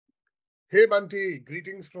Hey Bunty,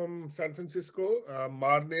 greetings from San Francisco.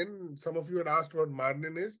 Marnin, some of you had asked what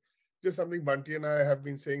Marnin is. Just something Bunty and I have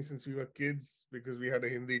been saying since we were kids because we had a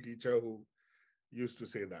Hindi teacher who used to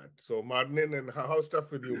say that. So Marnin, and how's stuff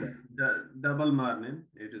with you, man? Double morning.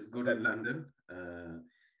 It is good in London.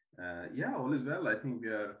 Yeah, all is well. I think we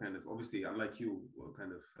are kind of obviously, unlike you, we're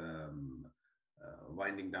kind of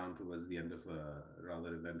winding down towards the end of a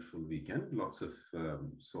rather eventful weekend. Lots of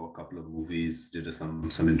saw a couple of movies, did some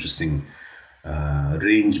interesting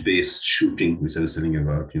range-based shooting, which I was telling you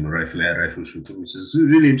about. Rifle air rifle shooting, which is a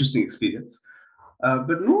really interesting experience.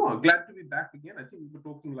 But no, I'm glad to be back again. I think we were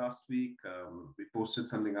talking last week. We posted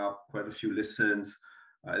something up, quite a few listens.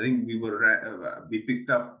 I think we picked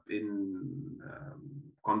up in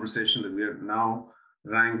conversation that we are now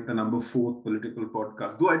ranked the number fourth political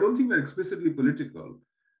podcast. Though I don't think we're explicitly political.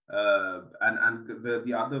 And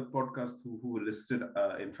the other podcasts who were listed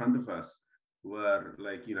in front of us were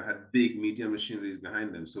like had big media machineries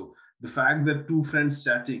behind them. So the fact that two friends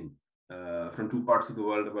chatting from two parts of the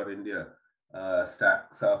world about India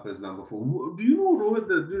stacks up as number four. Do you know, Rohit?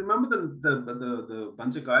 Do you remember the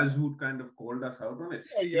bunch of guys who kind of called us out on it?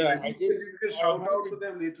 Yeah, yeah. I I think guess we can I shout had out to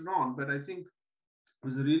them later on, but I think it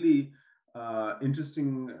was a really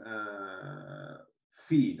interesting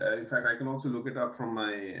feed. In fact, I can also look it up from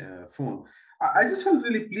my phone. I just felt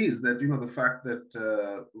really pleased that the fact that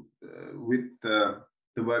with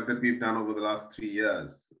the work that we've done over the last 3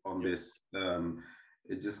 years on yeah. this,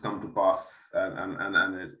 it just come to pass,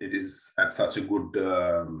 and it is at such a good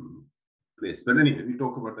place. But anyway, we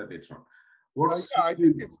talk about that later on. What's Yeah, I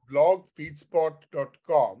think it's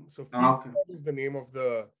blogfeedspot.com. So okay? Feedspot is the name of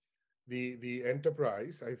the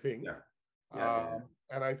enterprise, I think. Yeah, yeah.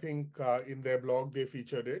 And I think in their blog they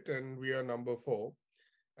featured it, and we are number four.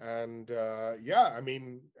 And yeah, I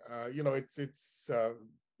mean, it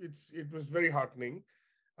was very heartening,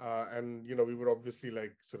 and we were obviously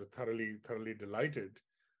like sort of thoroughly delighted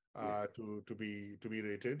Yes. to be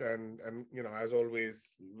rated, and as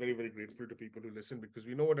always, very grateful to people who listen because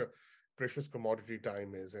we know what a precious commodity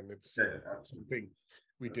time is, and it's Yeah, yeah, not absolutely. something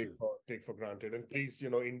we take Absolutely. for granted. And please,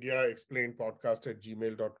 India Explained Podcast at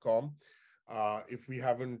gmail.com. If we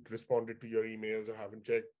haven't responded to your emails or haven't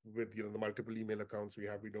checked with the multiple email accounts we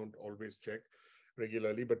have, we don't always check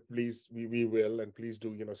regularly, but please, we will, and please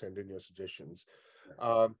do send in your suggestions.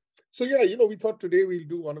 Yeah. um, so yeah, we thought today we'll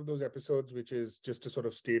do one of those episodes which is just a sort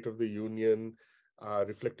of state of the union,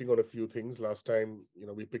 reflecting on a few things. Last time,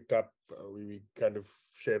 we picked up, we kind of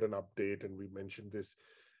shared an update and we mentioned this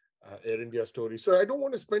Air India story. So I don't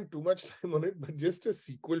want to spend too much time on it, but just a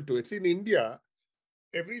sequel to it. See, in India,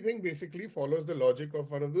 everything basically follows the logic of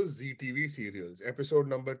one of those ZTV serials, episode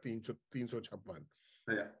number 356.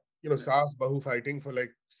 Yeah. Yeah. Saas Bahu fighting for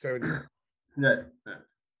like 7 years. Yeah. Yeah.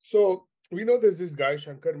 So we know there's this guy,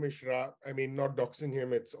 Shankar Mishra. I mean, not doxing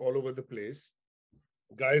him, it's all over the place.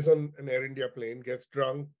 Guy's on an Air India plane, gets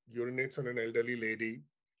drunk, urinates on an elderly lady.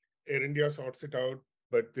 Air India sorts it out,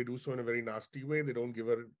 but they do so in a very nasty way. They don't give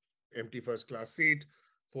her empty first class seat,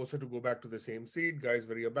 force her to go back to the same seat. Guy's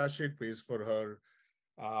very abashed, pays for her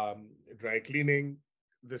dry cleaning.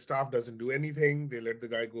 The staff doesn't do anything. They let the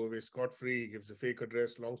guy go away scot free. He gives a fake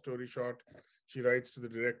address. Long story short, she writes to the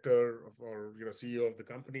director or CEO of the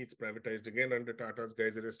company. It's privatized again under Tata's.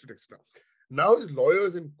 Guy's arrested, etc. Now his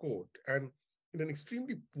lawyer's in court, and in an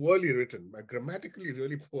extremely poorly written, grammatically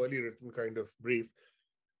really poorly written kind of brief,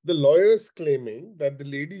 the lawyer's claiming that the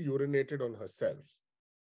lady urinated on herself.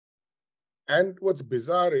 And what's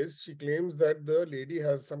bizarre is she claims that the lady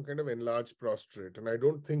has some kind of enlarged prostate. And I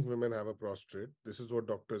don't think women have a prostate. This is what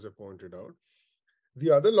doctors have pointed out.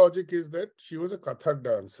 The other logic is that she was a Kathak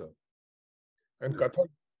dancer, and Yeah. Kathak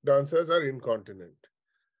dancers are incontinent.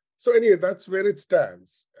 So, anyway, that's where it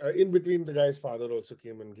stands. In between, the guy's father also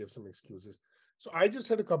came and gave some excuses. So, I just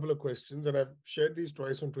had a couple of questions, and I've shared these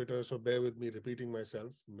twice on Twitter. So, bear with me repeating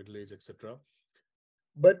myself, middle age, etc.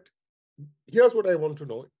 But here's what I want to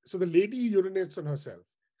know. So, the lady urinates on herself.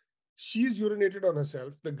 She's urinated on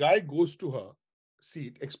herself. The guy goes to her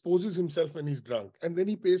seat, exposes himself when he's drunk, and then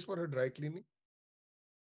he pays for her dry cleaning.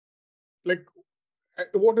 Like,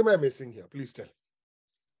 what am I missing here? Please tell.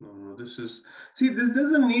 No, no, this is see, this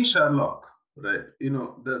doesn't need Sherlock, right?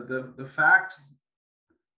 The facts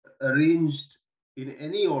arranged in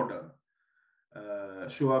any order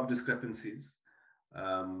show up discrepancies.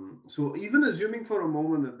 So even assuming for a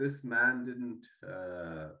moment that this man didn't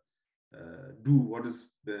do what is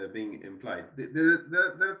being implied, there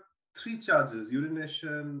are three charges: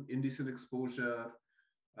 urination, indecent exposure,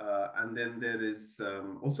 and then there is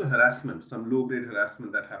also harassment, some low grade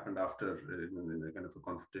harassment that happened after in a kind of a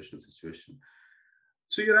confrontation situation.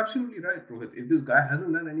 So you're absolutely right, Rohit. If this guy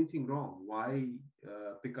hasn't done anything wrong, why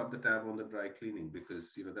pick up the tab on the dry cleaning?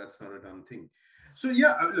 Because that's not a done thing. So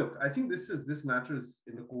yeah, look, I think this matters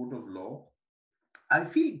in the court of law. I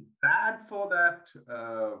feel bad for that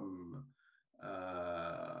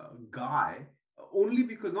guy, only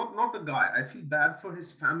because not the guy. I feel bad for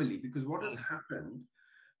his family because what has happened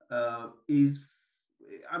is,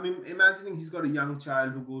 I mean, imagining he's got a young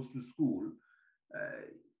child who goes to school. Uh,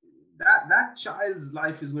 that child's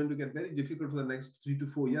life is going to get very difficult for the next 3 to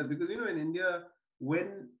 4 years, because in India,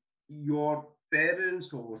 when your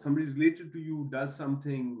parents or somebody related to you does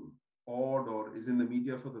something odd or is in the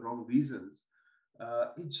media for the wrong reasons,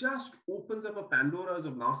 it just opens up a Pandora's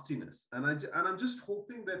of nastiness. And I'm just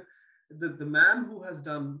hoping that the man who has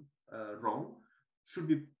done wrong should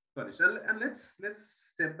be punished. And let's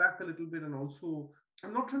step back a little bit, and also,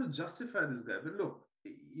 I'm not trying to justify this guy, but look,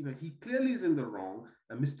 he clearly is in the wrong.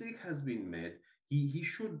 A mistake has been made. He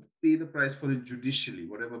should pay the price for it judicially,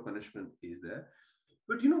 whatever punishment is there.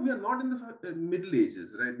 But we are not in the Middle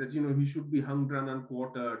Ages, right? That he should be hung, drawn, and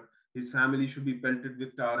quartered. His family should be pelted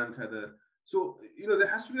with tar and feather. So there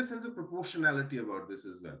has to be a sense of proportionality about this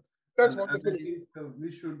as well. That's And I wonderfully. think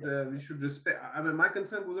we should respect. I mean, my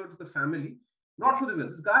concern goes out to the family, not for this guy.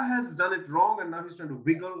 This guy has done it wrong, and now he's trying to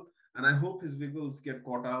wiggle. And I hope his wiggles get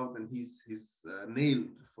caught out, and he's nailed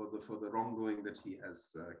for the wrongdoing that he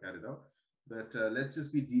has carried out. But let's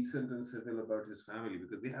just be decent and civil about his family,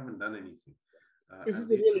 because they haven't done anything, This is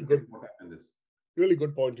and a they should get caught up in this. really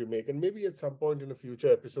good point you make. And maybe at some point in a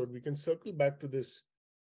future episode, we can circle back to this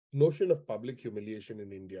notion of public humiliation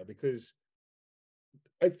in India, because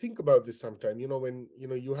I think about this sometime. When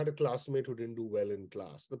you had a classmate who didn't do well in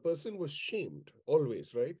class, the person was shamed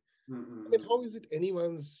always, right? I mean, Mm-hmm. how is it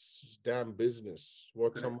anyone's damn business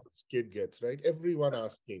what Correct. someone's kid gets, right? Everyone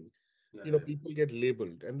asking. Yeah, People get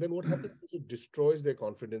labeled, and then what yeah. happens is it destroys their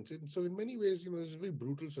confidence. And so, in many ways, it's a very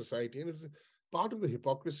brutal society, and it's part of the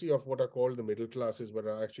hypocrisy of what are called the middle classes, but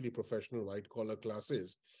are actually professional white collar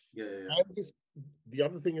classes. Yeah, yeah, yeah. And the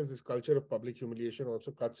other thing is this culture of public humiliation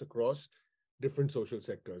also cuts across different social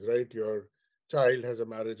sectors, right? Your child has a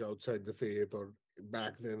marriage outside the faith, or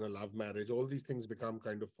back then a love marriage. All these things become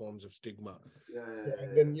kind of forms of stigma. Yeah, yeah,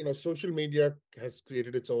 And yeah, then, social media has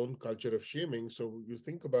created its own culture of shaming. So you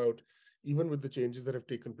think about, even with the changes that have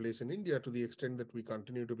taken place in India, to the extent that we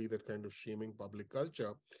continue to be that kind of shaming public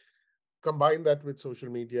culture, combine that with social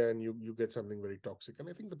media, and you get something very toxic. And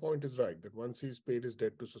I think the point is right, that once he's paid his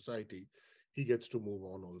debt to society, he gets to move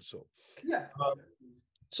on also. yeah. Uh,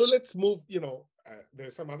 so let's move.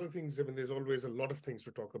 There's some other things. I mean, there's always a lot of things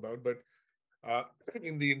to talk about, but uh,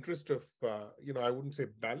 in the interest of, I wouldn't say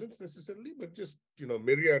balance necessarily, but just,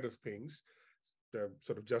 myriad of things,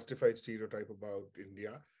 sort of justified stereotype about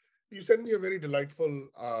India. You sent me a very delightful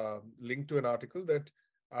link to an article that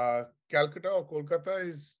Calcutta or Kolkata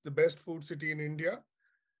is the best food city in India.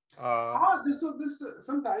 Uh, This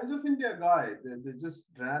some Times of India guy, they just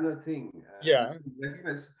ran a thing, and it's yeah, been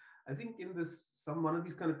recognized. I think in this some one of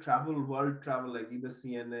these kind of world travel, like either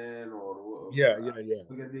CNN or yeah, I yeah, yeah,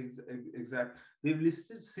 forget the exact. They've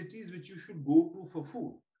listed cities which you should go to for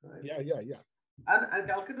food, right? yeah, yeah, yeah. And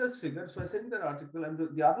Calcutta's figure. So I sent you that article, and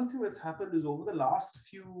the other thing that's happened is over the last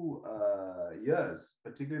few years,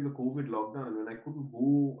 particularly in the COVID lockdown, when I couldn't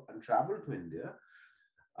go and travel to India,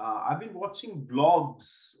 I've been watching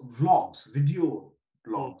vlogs, video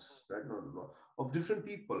Mm, blogs, right? Not a blog, of different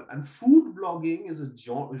people. And food blogging is a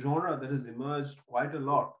genre that has emerged quite a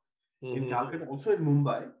lot in mhm, Calcutta, also in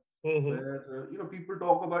Mumbai, mhm, where people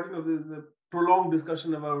talk about there's a prolonged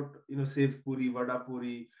discussion about Sev Puri, Vada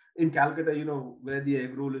Puri. In Calcutta, where the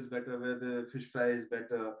egg roll is better, where the fish fry is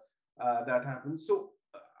better. That happens. So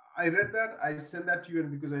I read that, I sent that to you,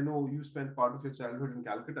 and because I know you spent part of your childhood in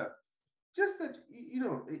Calcutta, just that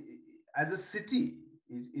as a city,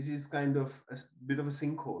 it is kind of a bit of a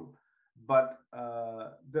sinkhole, but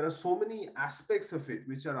there are so many aspects of it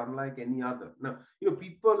which are unlike any other. Now,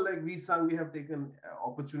 people like Veer Sangvi have taken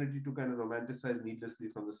opportunity to kind of romanticize needlessly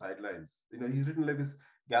from the sidelines. He's written like this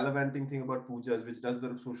gallivanting thing about pujas, which does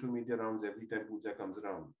the social media rounds every time puja comes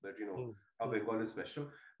around, that mm, how mm, Bengal is special,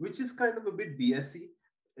 which is kind of a bit BSy,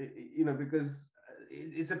 because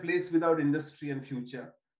it's a place without industry and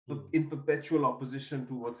future, mm. in perpetual opposition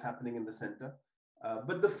to what's happening in the center.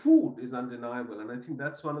 But the food is undeniable, and I think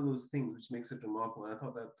that's one of those things which makes it remarkable. I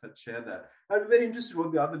thought I'd share that. I'm very interested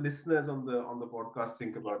what the other listeners on the podcast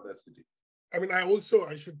think about that city. I mean,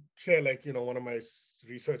 I should share, like, one of my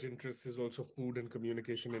research interests is also food and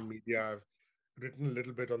communication in media. I've written a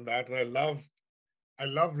little bit on that, and I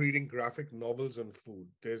love reading graphic novels on food.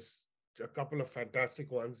 There's a couple of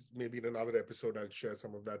fantastic ones. Maybe in another episode, I'll share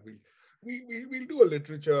some of that. We'll we'll do a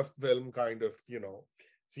literature film kind of,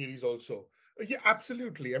 series also. Yeah,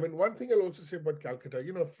 absolutely. I mean, one thing I'll also say about Calcutta,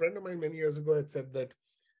 a friend of mine many years ago had said that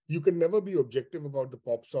you can never be objective about the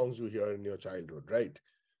pop songs you hear in your childhood, right?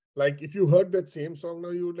 Like if you heard that same song now,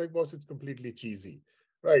 you would like, boss, it's completely cheesy,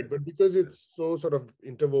 right? Correct. But because Correct. it's so sort of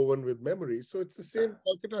interwoven with memories, so it's the Yeah. same.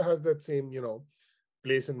 Calcutta has that same,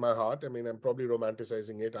 place in my heart. I mean, I'm probably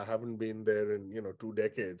romanticizing it. I haven't been there in 2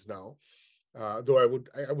 decades now, though I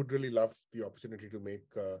would really love the opportunity to make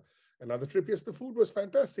another trip. Yes, the food was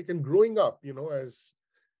fantastic, and growing up, as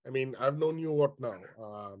I mean, I've known you what now,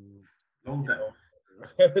 Long you time.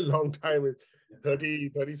 a long time, 30,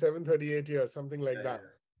 37, 38 years, something like Yeah, that. yeah.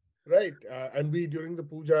 Right. And we, during the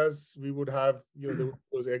pujas, we would have, there were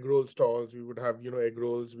those egg roll stalls. We would have, egg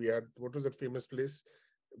rolls. We had, what was that famous place?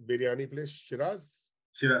 Biryani place? Shiraz?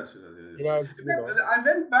 Shiraz, Shiraz, yeah, yeah. Shiraz, In fact, I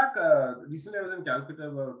went back recently. I was in Calcutta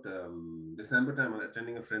about December time,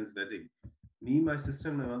 attending a friend's wedding. Me, my sister,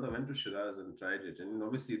 and my mother went to Shiraz and tried it. And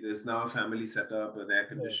obviously, there's now a family setup, an air yeah.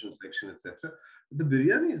 conditioned section, etc. The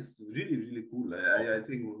biryani is really, really cool. I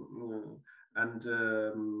think, and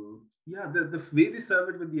yeah, the way they serve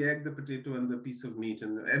it with the egg, the potato, and the piece of meat,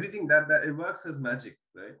 and everything that it works as magic,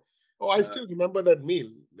 right? Oh, I Uh, still remember that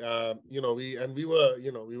meal. We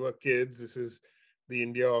were kids. This is the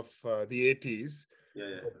India of the 80s.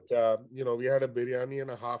 yeah, yeah, But, we had a biryani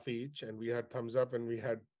and a half each, and we had thumbs up and we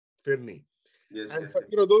had firni. yes, And yes, so,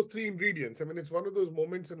 yes. those three ingredients. I mean, it's one of those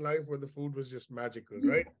moments in life where the food was just magical,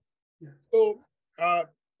 right? Yeah. So, uh,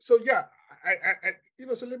 so yeah,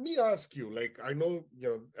 so let me ask you, like, I know,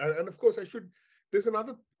 and of course I should, there's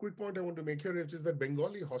another quick point I want to make here, which is that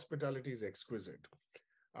Bengali hospitality is exquisite.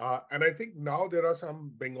 And I think now there are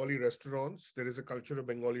some Bengali restaurants, there is a culture of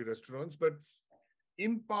Bengali restaurants, but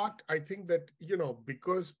in part, I think that,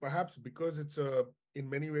 perhaps because it's in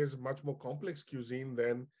many ways, much more complex cuisine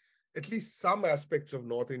than at least some aspects of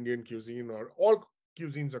North Indian cuisine, or all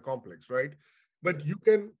cuisines are complex, right? But Yeah,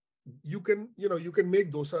 you can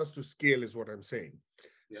make dosas to scale, is what I'm saying.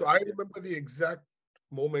 So yeah, I yeah. remember the exact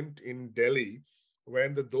moment in Delhi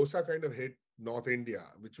when the dosa kind of hit North India,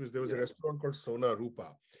 which was, there was a Yeah. restaurant called Sona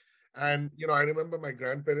Rupa. Yeah. And I remember my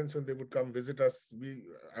grandparents when they would come visit us.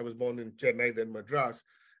 I was born in Chennai, then Madras.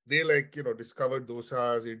 They like discovered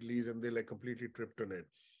dosas, idlis, and they like completely tripped on it.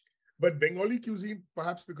 But Bengali cuisine,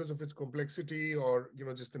 perhaps because of its complexity, or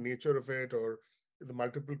just the nature of it, or the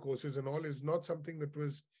multiple courses and all, is not something that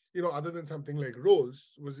was, other than something like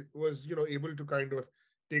rolls, was able to kind of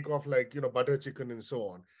take off, like butter chicken and so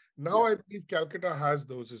on. Now Yeah. I believe Calcutta has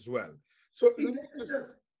those as well. So let It, me it just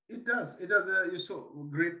does. It does. It does. You so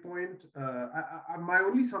great point. My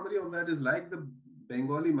only summary on that is like the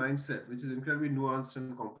Bengali mindset, which is incredibly nuanced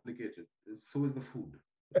and complicated. So is the food.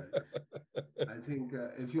 Right? I think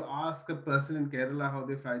if you ask a person in Kerala how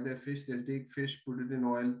they fry their fish, they'll take fish, put it in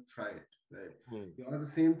oil, fry it. Right. Hmm. You ask the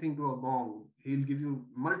same thing to a bong, he'll give you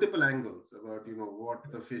multiple angles about what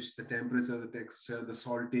the fish, the temperature, the texture, the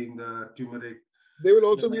salting, the turmeric. There will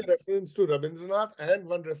also be The a reference to Rabindranath and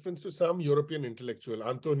one reference to some European intellectual,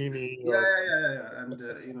 Antonini Yeah, or yeah, yeah, yeah. And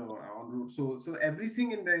en route. So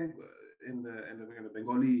everything in the kind of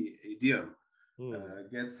Bengali idiom hmm,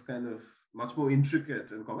 gets kind of much more intricate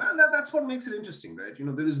and and that's what makes it interesting, right?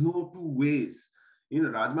 There is no two ways.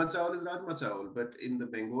 Rajma chawal is Rajma chawal, but in the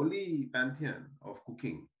Bengali pantheon of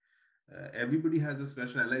cooking, everybody has a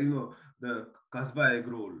special, like the kasba egg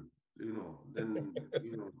roll. Then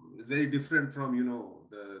it's very different from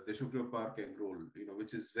the Deshukra Park egg roll.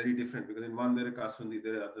 Which is very different because in one there are kasundi,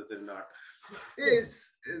 there are other they're not. Is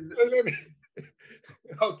Well,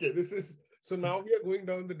 okay, this is so now we are going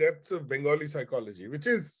down the depths of Bengali psychology, which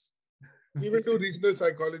is we will do regional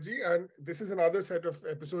psychology, and this is another set of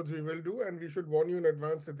episodes we will do, and we should warn you in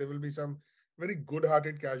advance that there will be some very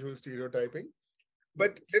good-hearted casual stereotyping.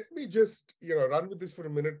 But let me just run with this for a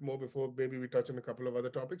minute more before maybe we touch on a couple of other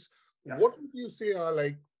topics. yeah. What would you say are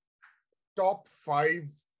like top five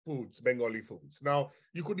foods, Bengali foods? Now,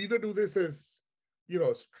 you could either do this as,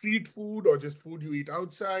 street food, or just food you eat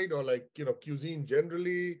outside, or like, cuisine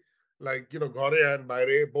generally, like, ghore and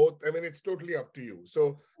baire, both. I mean, it's totally up to you.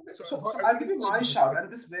 So, so So I'll I'll give give you you like my shout, and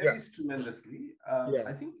this yeah, varies tremendously. yeah,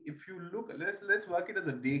 I think if you look, let's work it as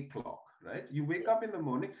a day clock, right? You wake up in the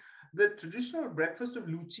morning, the traditional breakfast of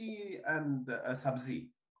luchi and a sabzi,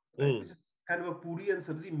 right, which mm, is kind of a puri and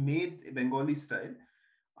sabzi made Bengali style.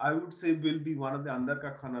 I would say will be one of the andar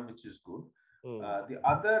ka khana, which is good. mm, The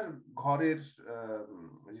other ghore,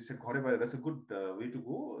 as you said, ghore, that's a good way to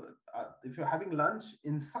go. If you're having lunch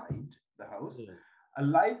inside the house, mm. A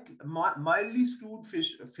light, mildly stewed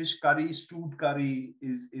fish curry, stewed curry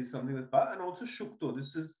is something with pa, and also shukto.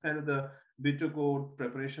 This is kind of the bitter gourd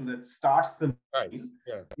preparation that starts the meal. Nice.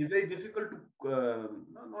 Yeah. It's very difficult to,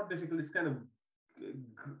 not difficult. It's kind of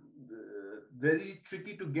very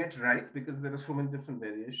tricky to get right because there are so many different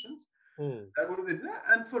variations. That would be dinner.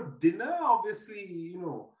 And for dinner, obviously,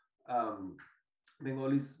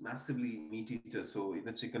 Bengalis massively meat eaters, so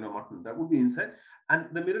either chicken or mutton, that would be inside. And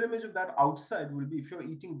the mirror image of that outside will be if you're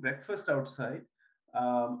eating breakfast outside.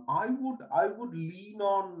 I would lean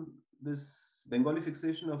on this Bengali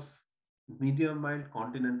fixation of medium mild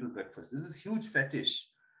continental breakfast. This is huge fetish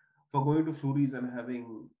for going to Flurys and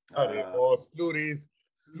having Oh, Flurries.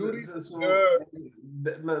 Flurries.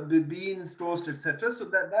 the beans, toast, etc. So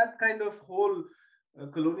that kind of whole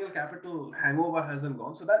colonial capital hangover hasn't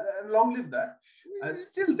gone. So that long live that. It's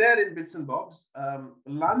still there in bits and bobs.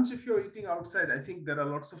 Lunch, if you're eating outside, I think there are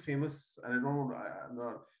lots of famous. And I don't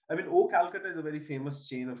know. I mean, O Calcutta is a very famous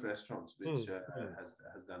chain of restaurants which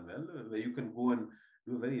has done well, where you can go and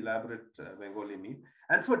do a very elaborate Bengali meal.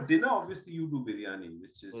 And for dinner, obviously, you do biryani,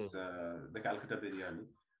 which is the Calcutta biryani.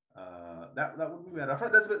 That would be my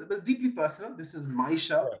reference. That's deeply personal. This is my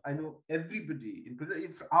shout. Yeah. I know everybody, including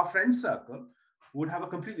if our friend circle, would have a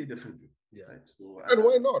completely different view. Yeah. Right? So, and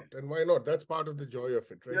why not? And why not? That's part of the joy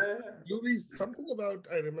of it, right? Yeah. Flurries, something about,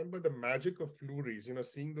 I remember the magic of Flurries,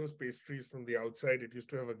 seeing those pastries from the outside. It used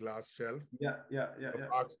to have a glass shelf. Yeah.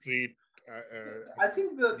 Park Street. I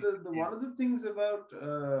think the one of the things about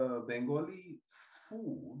Bengali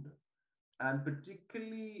food, and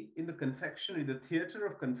particularly in the confectionery, the theater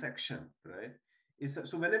of confection, right? Is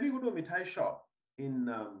so whenever you go to a mithai shop in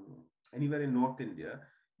anywhere in North India,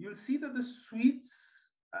 you'll see that the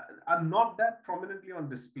sweets are not that prominently on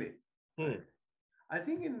display. Right? I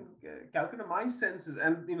think in Calcutta, my sense is,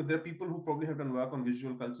 and there are people who probably have done work on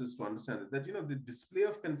visual cultures to understand it, that the display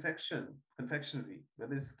of confectionery,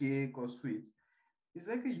 whether it's cake or sweets, is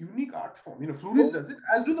like a unique art form. Flurys does it,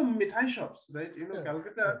 as do the mithai shops, right?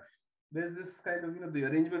 Calcutta, there's this kind of the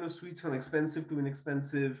arrangement of sweets from expensive to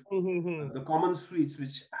inexpensive, the common sweets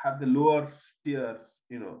which have the lower tier,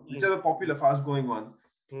 which are the popular fast-going ones,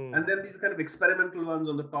 and then these kind of experimental ones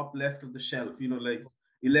on the top left of the shelf, like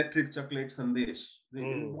electric chocolate sandesh.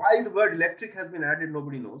 Why the word electric has been added,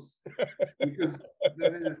 nobody knows, because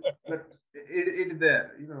there is, but it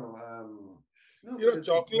there,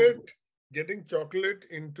 chocolate. Getting chocolate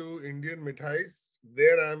into Indian mithais,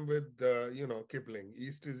 there I'm with Kipling.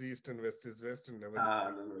 East is east and west is west, and never. No. I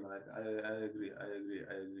agree.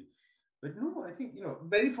 But no, I think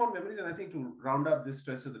very fond memories, and I think to round up this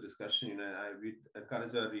stretch of the discussion, I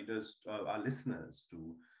encourage our readers, our listeners,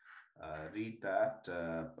 to read that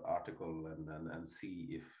article and see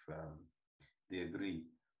if they agree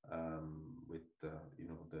with the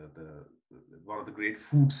one of the great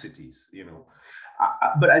food cities.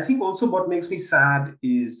 But I think also what makes me sad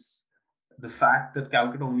is the fact that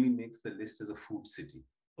Calcutta only makes the list as a food city.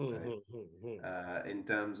 Right? In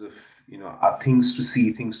terms of things to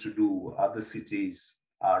see, things to do, other cities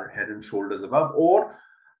are head and shoulders above, or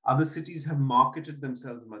other cities have marketed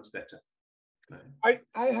themselves much better. Right?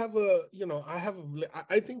 I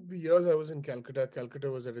think the years I was in Calcutta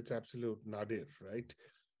was at its absolute nadir, right?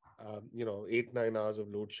 8-9 hours of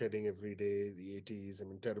load shedding every day, the 80s,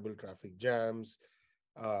 terrible traffic jams.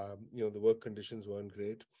 The work conditions weren't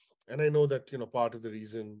great. And I know that, part of the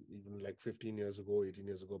reason, even like 15 years ago, 18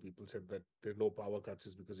 years ago, people said that there are no power cuts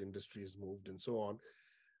is because industry has moved and so on.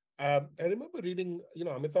 I remember reading,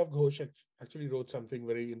 Amitav Ghosh actually wrote something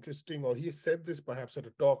very interesting, or he said this perhaps at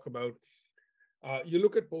a talk about, you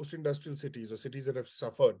look at post-industrial cities or cities that have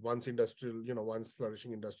suffered once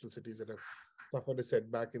flourishing industrial cities that have suffered a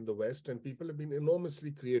setback in the West, and people have been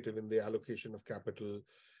enormously creative in the allocation of capital,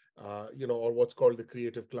 or what's called the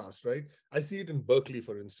creative class, right? I see it in Berkeley,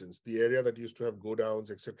 for instance, the area that used to have go downs,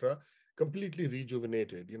 etc., completely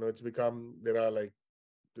rejuvenated. It's become, there are like,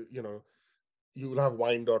 you'll have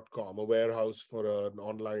wine.com, a warehouse for an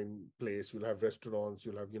online place. You'll have restaurants,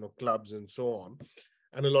 you'll have, clubs and so on.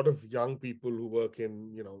 And a lot of young people who work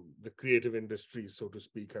in, the creative industries, so to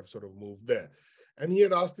speak, have sort of moved there. And he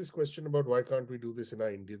had asked this question about why can't we do this in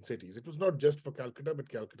our Indian cities? It was not just for Calcutta, but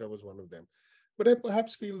Calcutta was one of them. But I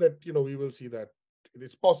perhaps feel that, we will see that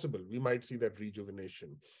it's possible. We might see that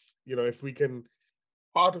rejuvenation. If we can,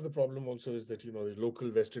 part of the problem also is that, the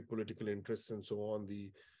local vested political interests and so on,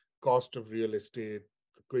 the cost of real estate,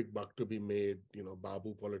 the quick buck to be made,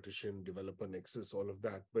 Babu politician, developer nexus, all of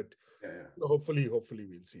that. But hopefully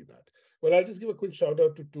we'll see that. Well, I'll just give a quick shout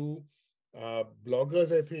out to two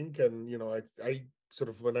bloggers, I think. And, I sort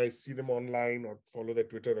of, when I see them online or follow their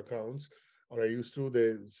Twitter accounts, or I used to.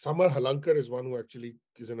 The Samar Halankar is one who actually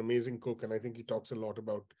is an amazing cook, and I think he talks a lot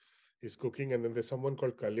about his cooking. And then there's someone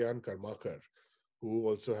called Kalyan Karmakar who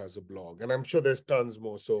also has a blog, and I'm sure there's tons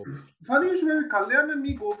more. So, Funny you should maybe Kalyan and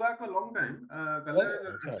me go back a long time. Kalyan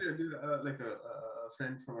is oh, actually like a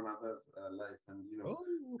friend from another life, and oh,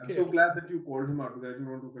 I'm okay, so glad that you called him out because I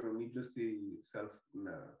didn't want to kind of needlessly self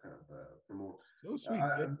kind of promote. so sweet.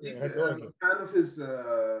 Yeah, I'm a I big had no idea. fan of his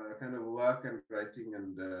kind of work and writing,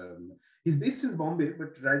 and he's based in Bombay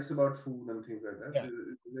but writes about food and things like that. Yeah,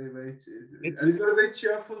 And it's he's got a very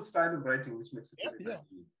cheerful style of writing, which makes it yeah, really yeah. nice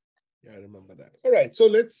to read. Yeah, I remember that. All right, so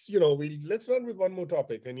let's run with one more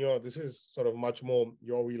topic, and this is sort of much more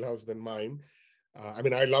your wheelhouse than mine. I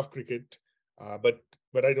mean, I love cricket,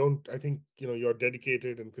 but I don't. I think you're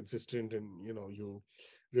dedicated and consistent, and you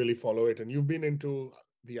really follow it, and you've been into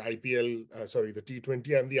the IPL, sorry, the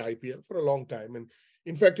T20 and the IPL for a long time, and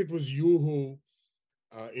in fact, it was you who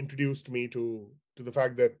introduced me to the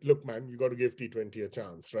fact that look, man, you got to give T20 a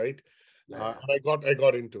chance, right? Yeah, yeah. And I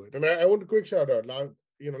got into it, and I want a quick shout out.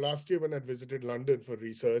 Last year when I visited London for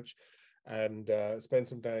research and spent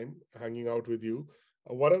some time hanging out with you,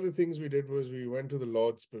 one of the things we did was we went to the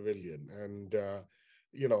Lord's Pavilion, and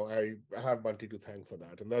I have Bunty to thank for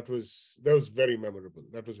that, and that was very memorable.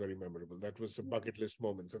 That was very memorable. That was a bucket list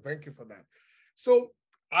moment. So thank you for that. So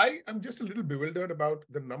I am just a little bewildered about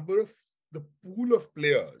the pool of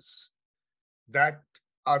players that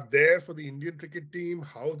are there for the Indian cricket team,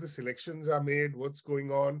 how the selections are made, what's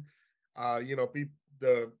going on.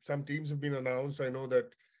 Some teams have been announced. I know that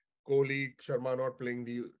Kohli, Sharma not playing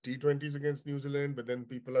the T20s against New Zealand, but then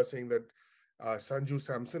people are saying that Sanju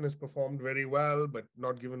Samson has performed very well, but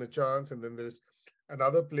not given a chance. And then there's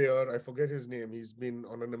another player, I forget his name. He's been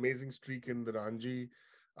on an amazing streak in the Ranji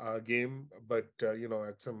game, but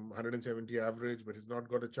at some 170 average, but he's not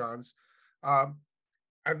got a chance. Um,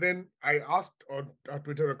 and then I asked on our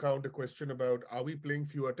Twitter account a question about are we playing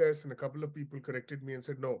fewer tests? And a couple of people corrected me and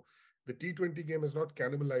said, no, the T20 game has not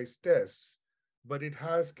cannibalized tests, but it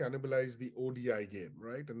has cannibalized the ODI game,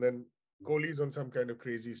 right? And then Kohli's on some kind of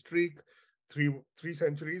crazy streak, three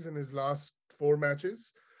centuries in his last four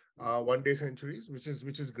matches, one-day centuries, which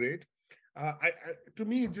is great. To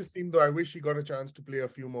me, it just seemed though I wish he got a chance to play a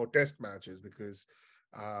few more test matches because,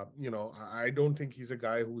 I don't think he's a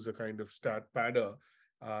guy who's a kind of stat padder,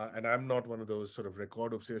 and I'm not one of those sort of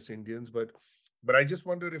record obsessed Indians, but I just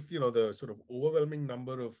wonder if the sort of overwhelming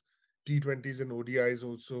number of T20s and ODIs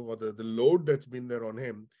also, or the load that's been there on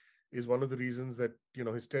him, is one of the reasons that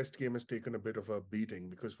his test game has taken a bit of a beating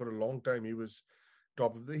because for a long time he was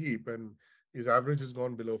top of the heap and his average has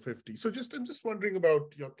gone below 50. So I'm just wondering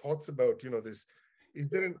about your thoughts about this. Is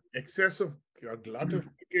there an excess of a glut of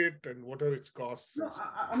cricket, and what are its costs No, and so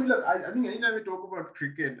I mean, look, I think anytime we talk about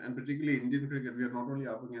cricket and particularly Indian cricket, we are not only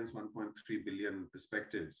up against 1.3 billion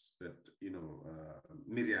perspectives, but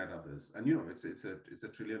myriad others. And it's a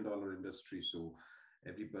 $1 trillion industry. So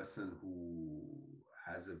every person who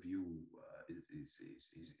has a view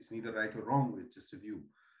is neither right or wrong. It's just a view.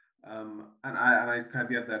 And I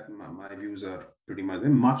caveat that my views are pretty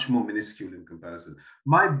much more minuscule in comparison.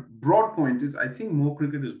 My broad point is I think more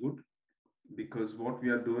cricket is good because what we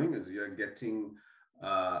are doing is we are getting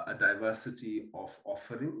a diversity of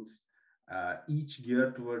offerings, each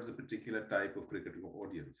geared towards a particular type of cricket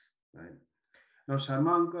audience, right? Now,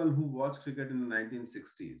 Sharma uncle, who watched cricket in the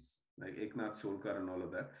 1960s, like Eknath Solkar and all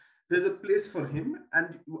of that, there's a place for him.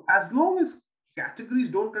 And as long as categories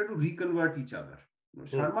don't try to reconvert each other, on?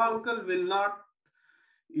 Sharma uncle will not,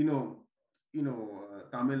 you know,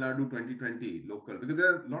 Tamil Nadu 2020 local because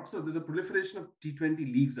there's a proliferation of T20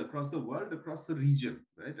 leagues across the world, across the region,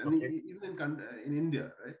 right? And Okay. even in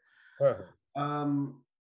India, right? Uh-huh.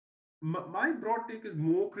 My broad take is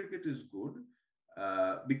more cricket is good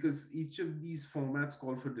because each of these formats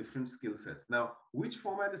call for different skill sets. Now, which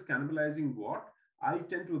format is cannibalizing what? I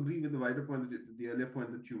tend to agree with the wider point, the earlier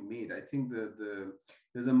point that you made. I think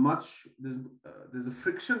there's a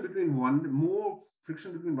friction between more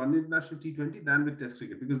friction between one international T20 than with Test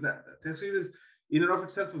cricket because that Test cricket is in and of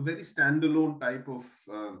itself a very standalone type of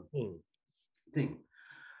thing.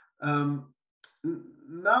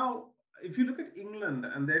 Now, if you look at England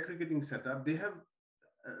and their cricketing setup, they have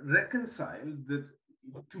reconciled that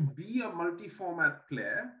to be a multi-format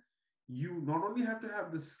player, you not only have to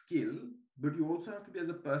have the skill, but you also have to be as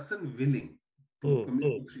a person willing to commit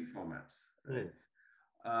to three formats, right?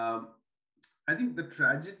 I think the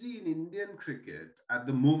tragedy in Indian cricket at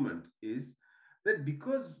the moment is that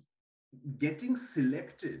because getting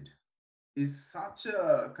selected is such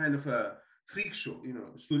a kind of a freak show.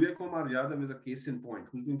 Surya Kumar Yadav is a case in point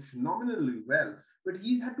who's doing phenomenally well, but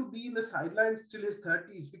he's had to be in the sidelines till his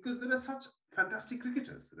 30s because there are such fantastic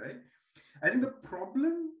cricketers, right? I think the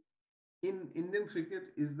problem in Indian cricket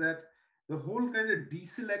is that the whole kind of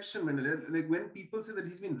deselection, like when people say that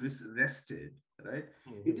he's been rested, right?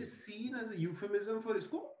 It Mhm. is seen as a euphemism for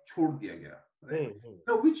isko chhod diya gaya, right? Mhm.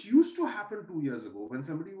 Now, which used to happen 2 years ago when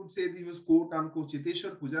somebody would say that he was quote unquote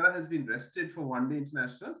Chiteshwar Pujara has been rested for one day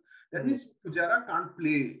internationals. That Mhm. means Pujara can't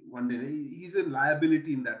play one day. He's a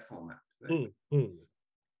liability in that format, right? Mhm.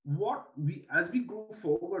 What we as we go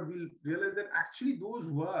forward we'll realize that actually those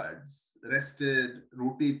words rested,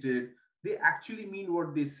 rotated, they actually mean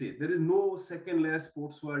what they say. There is no second layer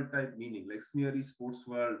sports world type meaning like sneery sports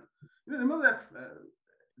world. Remember that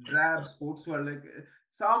drab sports world, like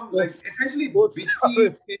some like Sports, essentially sports star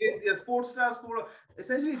bitchy yeah, sports stars,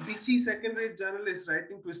 essentially bitchy second rate journalists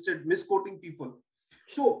writing twisted misquoting people.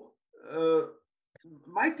 So uh,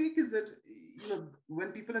 my take is that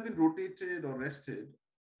when people have been rotated or rested,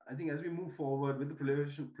 I think as we move forward with the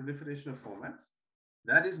proliferation of formats,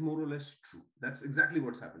 that is more or less true. That's exactly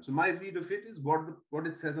what's happened. So my read of it is what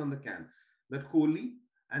it says on the can, that Kohli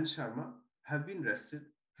and Sharma have been rested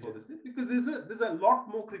for Yeah, this because there's a lot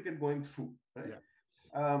more cricket going through, right?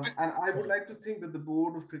 yeah. And I would like to think that the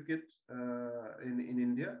board of cricket in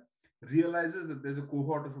India realizes that there's a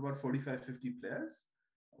cohort of about 45, 50 players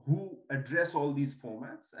who address all these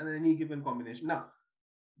formats and any given combination. Now,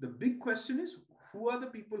 the big question is who are the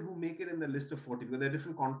people who make it in the list of 40? Because there are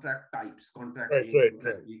different contract types, contract Right, A, right, right.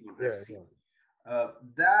 contract B, contract Yeah, C. yeah.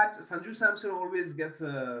 That Sanju Samson always gets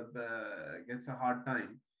a hard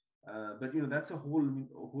time, but that's a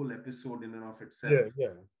whole episode in and of itself. Yeah,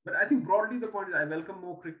 yeah. But I think broadly the point is I welcome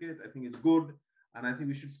more cricket. I think it's good, and I think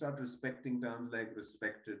we should start respecting terms like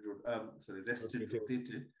rested, Okay.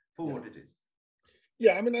 rotated for Yeah. what it is.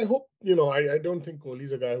 Yeah, I mean, I hope, I don't think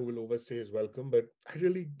Kohli's a guy who will overstay his welcome, but I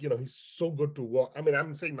really, he's so good to watch. I mean,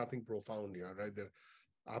 I'm saying nothing profound here, right? There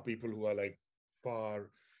are people who are like far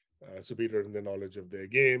superior in the knowledge of their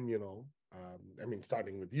game, I mean,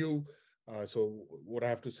 starting with you. So what I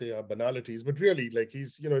have to say are banalities, but really, like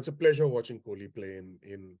it's a pleasure watching Kohli play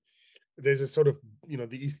there's a sort of,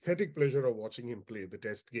 the aesthetic pleasure of watching him play the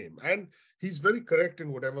test game. And he's very correct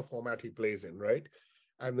in whatever format he plays in, right?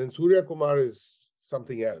 And then Surya Kumar is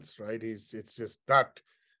something else, right? It's just that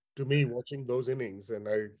to me, watching those innings, and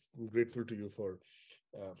I'm grateful to you for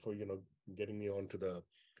getting me onto the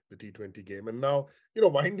T20 game. And now,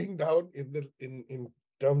 winding down in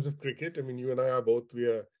terms of cricket, I mean, you and I are both we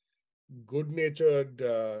are good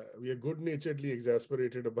naturedly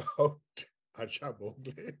exasperated about Harsha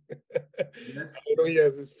Bhogle. Yes, I know yes. he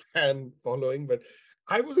has his fan following, but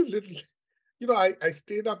I was a little, I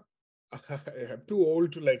stayed up. I'm too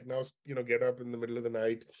old to like now, get up in the middle of the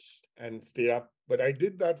night and stay up. But I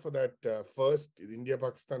did that for that first India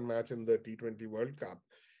Pakistan match in the T20 World Cup,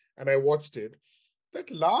 and I watched it.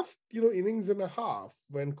 That last, innings and a half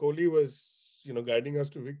when Kohli was, guiding us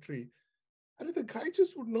to victory, I mean, the guy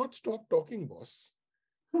just would not stop talking, boss.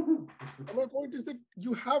 And my point is that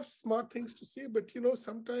you have smart things to say, but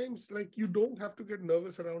sometimes like you don't have to get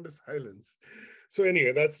nervous around a silence. So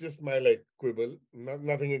anyway, that's just my like quibble.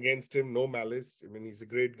 Nothing against him, no malice. I mean, he's a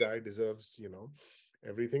great guy, deserves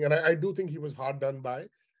everything. And I do think he was hard done by.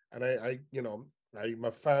 And I'm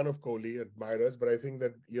a fan of Kohli, admirers, but I think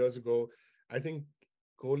that years ago, I think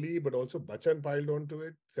Kohli, but also Bachchan piled onto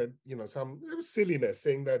it, said it was silliness,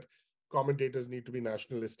 saying that commentators need to be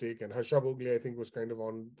nationalistic. And Harsha Bhogle, I think, was kind of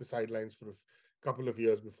on the sidelines for a couple of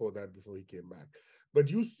years before that, before he came back.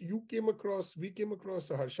 But we came across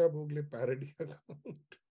a Harsha Bhogle parody account.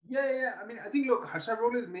 Yeah. I mean, I think look, Harsha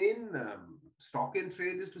Bhogle's main stock in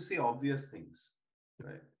trade is to say obvious things,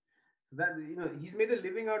 right? That he's made a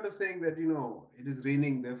living out of saying that it is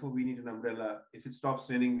raining, therefore we need an umbrella. If it stops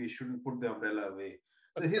raining, we shouldn't put the umbrella away.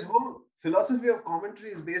 So his whole philosophy of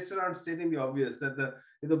commentary is based around stating the obvious that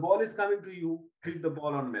if the ball is coming to you, treat the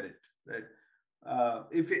ball on merit, right?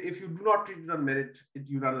 If you do not treat it on merit,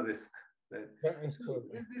 you run a risk, right? So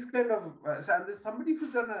this kind of and there's somebody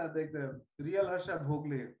who's done like the real Harsha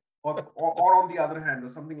Bhogle, or on the other hand, or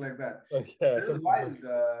something like that. Yeah, It was wild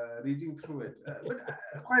reading through it. But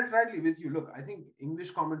quite rightly with you, look, I think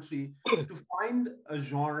English commentary, to find a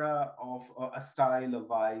genre of a style, a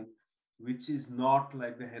vibe, which is not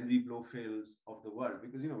like the Henry Blofields of the world.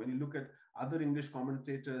 Because, when you look at other English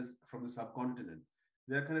commentators from the subcontinent,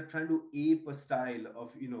 they're kind of trying to ape a style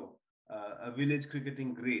of, a village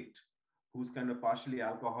cricketing great who's kind of partially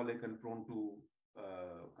alcoholic and prone to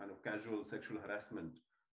kind of casual sexual harassment.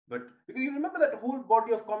 But because you remember that whole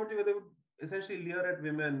body of commentary where they would essentially leer at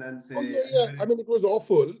women and Oh say, yeah, yeah. I mean, it was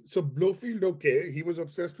awful. So Blofield, okay, he was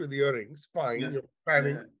obsessed with earrings. Fine, yeah, you're yeah,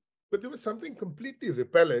 panning. yeah. But there was something completely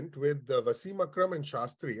repellent with Wasim Akram and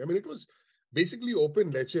Shastri. I mean, it was basically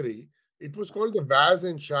open lechery. It was called the Vaz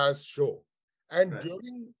and Shaz show. And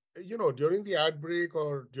Right. during the ad break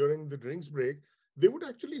or during the drinks break, they would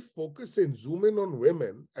actually focus and zoom in on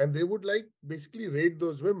women and they would like basically rate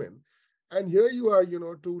those women. And here you are,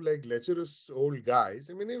 two like lecherous old guys.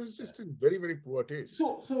 I mean, it was just in very, very poor taste.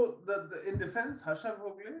 So in defense, Harsha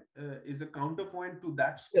Bhogle is a counterpoint to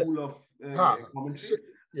that school Yes. of Ha. commentary,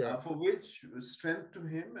 Yeah. for which strength to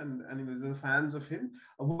him and he was the fans of him.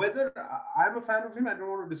 Whether I'm a fan of him, I don't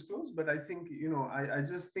want to disclose, but I think I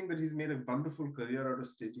just think that he's made a wonderful career out of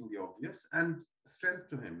stating the obvious and strength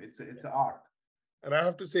to him. It's an art. And I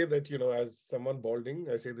have to say that, as someone balding,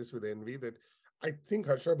 I say this with envy that I think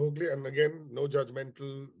Harsha Bhogle, and again, no judgment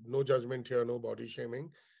here, no body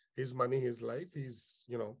shaming. His money, his life.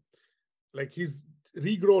 Like he's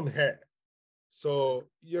regrown hair. So,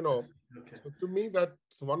 Yes. Okay. so to me,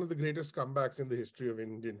 that's one of the greatest comebacks in the history of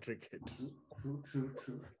Indian cricket. True.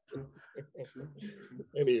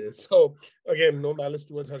 Anyway, so again, no malice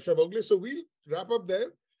towards Harsha Bhogle. So we'll wrap up there.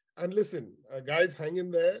 And listen, guys, hang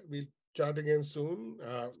in there. We'll chat again soon.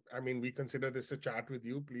 I mean, we consider this a chat with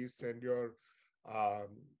you. Please send your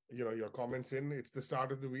comments in. It's the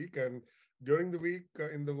start of the week, and during the week,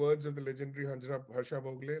 in the words of the legendary Harsha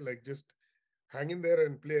Bhogle, like just hang in there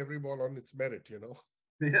and play every ball on its merit.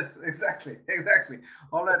 Yes, exactly.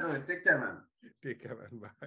 All right, Rohit. Take care, man. Take care, man. Bye.